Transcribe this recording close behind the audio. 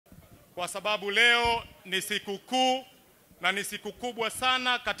kwa sababu leo ni siku kuu na ni siku kubwa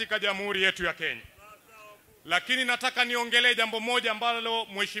sana katika jamhuri yetu ya Kenya. Lakini nataka niongelee jambo moja ambalo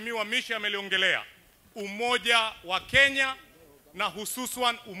Mheshimiwa Misha ameliongelea, umoja wa Kenya na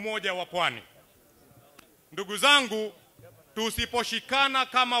hususan umoja wa Pwani. Ndugu zangu, tusiposhikana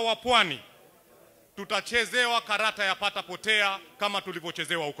kama wapwani, tutachezewa karata ya pata potea kama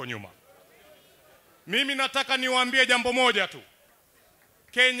tulivyochezewa huko nyuma. Mimi nataka niwaambie jambo moja tu.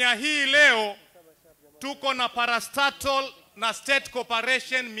 Kenya hii leo tuko na parastatal na state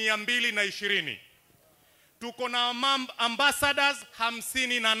corporation 220. Tuko na ambassadors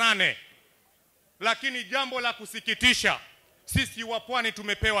 58. Lakini jambo la kusikitisha, sisi wa Pwani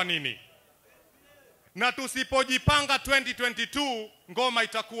tumepewa nini? Na tusipojipanga 2022, ngoma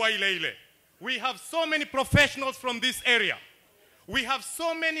itakuwa ile ile. We have so many professionals from this area. We have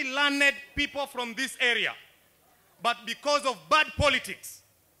so many learned people from this area. But because of bad politics,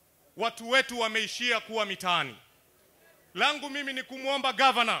 watu wetu wameishia kuwa mitaani. Langu mimi ni kumuomba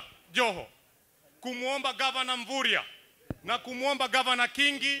Governor Joho, kumuomba Governor Mvurya na kumuomba Governor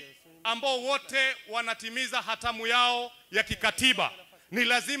Kingi, ambao wote wanatimiza hatamu yao ya kikatiba. Ni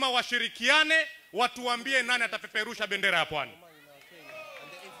lazima washirikiane, watuambie nani atapeperusha bendera ya Pwani.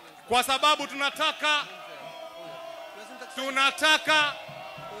 Kwa sababu tunataka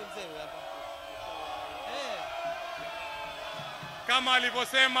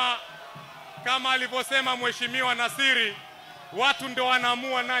kama alivyosema Mheshimiwa Nasiri, watu ndio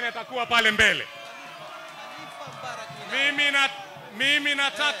wanaamua nani atakuwa pale mbele. Mimi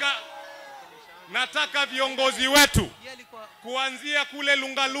nataka viongozi wetu kuanzia kule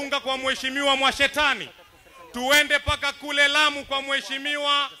Lungalunga kwa Mheshimiwa Mwashetani, tuende paka kule Lamu kwa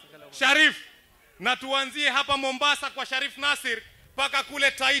Mheshimiwa Sharif, na tuanzie hapa Mombasa kwa Sharif Nasir paka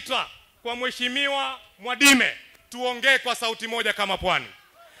kule Taita kwa Mheshimiwa Mwadime, tuongee kwa sauti moja kama Pwani.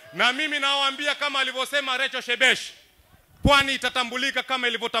 Na mimi nawaambia kama alivyosema Recho Shebesh, Pwani itatambulika kama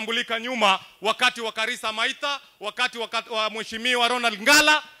ilivyotambulika nyuma wakati wa Karisa Maitha, wakati wa Mheshimiwa Ronald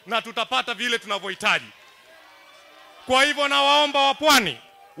Ngala, na tutapata vile tunavyohitaji. Kwa hivyo nawaomba wa Pwani,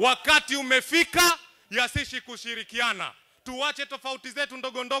 wakati umefika ya sisi kushirikiana. Tuache tofauti zetu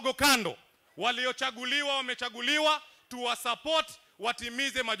ndogo ndogo kando. Waliochaguliwa wamechaguliwa, tuwasupport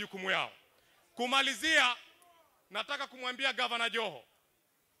watimize majukumu yao. Kumalizia, nataka kumwambia Governor Joho,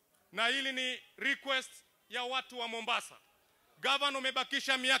 na hili ni request ya watu wa Mombasa. Governor,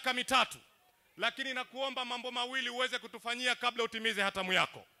 umebakisha miaka 3, lakini nakuomba mambo mawili uweze kutufanyia kabla utimize hatamu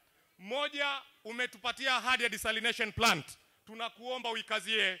yako. Moja, umetupatia ahadi ya desalination plant. Tunakuomba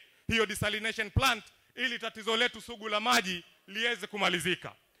uikazie hiyo desalination plant ili tatizo letu sugu la maji liweze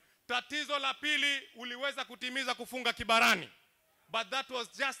kumalizika. Tatizo la pili, uliweza kutimiza kufunga Kibarani, but that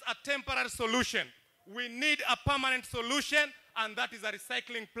was just a temporary solution. We need a permanent solution, and that is a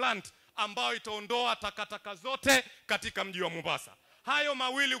recycling plant ambayo itaondoa takataka zote katika mji wa Mombasa. Hayo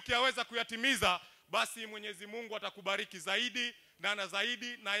mawili ukiweza kuyatimiza, basi Mwenyezi Mungu atakubariki zaidi na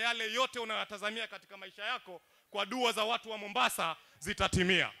zaidi, na yale yote unayotazamia katika maisha yako kwa dua za watu wa Mombasa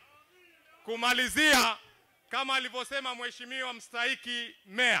zitatimia. Kumalizia, kama alivyosema Mheshimiwa mstahiki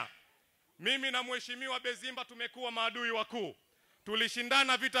Meya, mimi na Mheshimiwa Bedzimba tumekuwa maadui wakuu.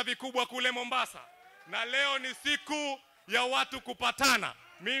 Tulishindana vita vikubwa kule Mombasa, na leo ni siku ya watu kupatana.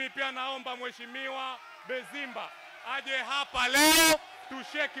 Mimi pia naomba Mheshimiwa Bedzimba aje hapa leo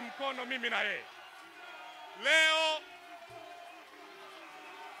tusheki mkono mimi na yeye. Leo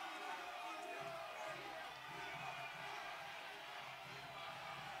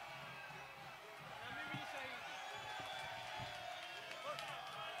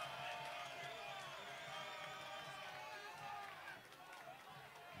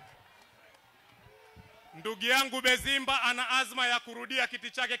ndugu yangu Bedzimba ana azma ya kurudia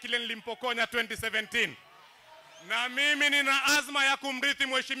kiti chake kile nilimpokonya 2017. Na mimi nina azma ya kumrithi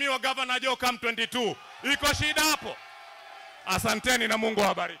Mheshimiwa Governor Joho kama 22. Iko shida hapo? Asanteni na Mungu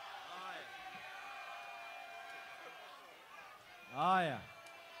awabariki. Haya.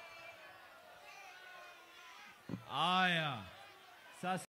 Sasa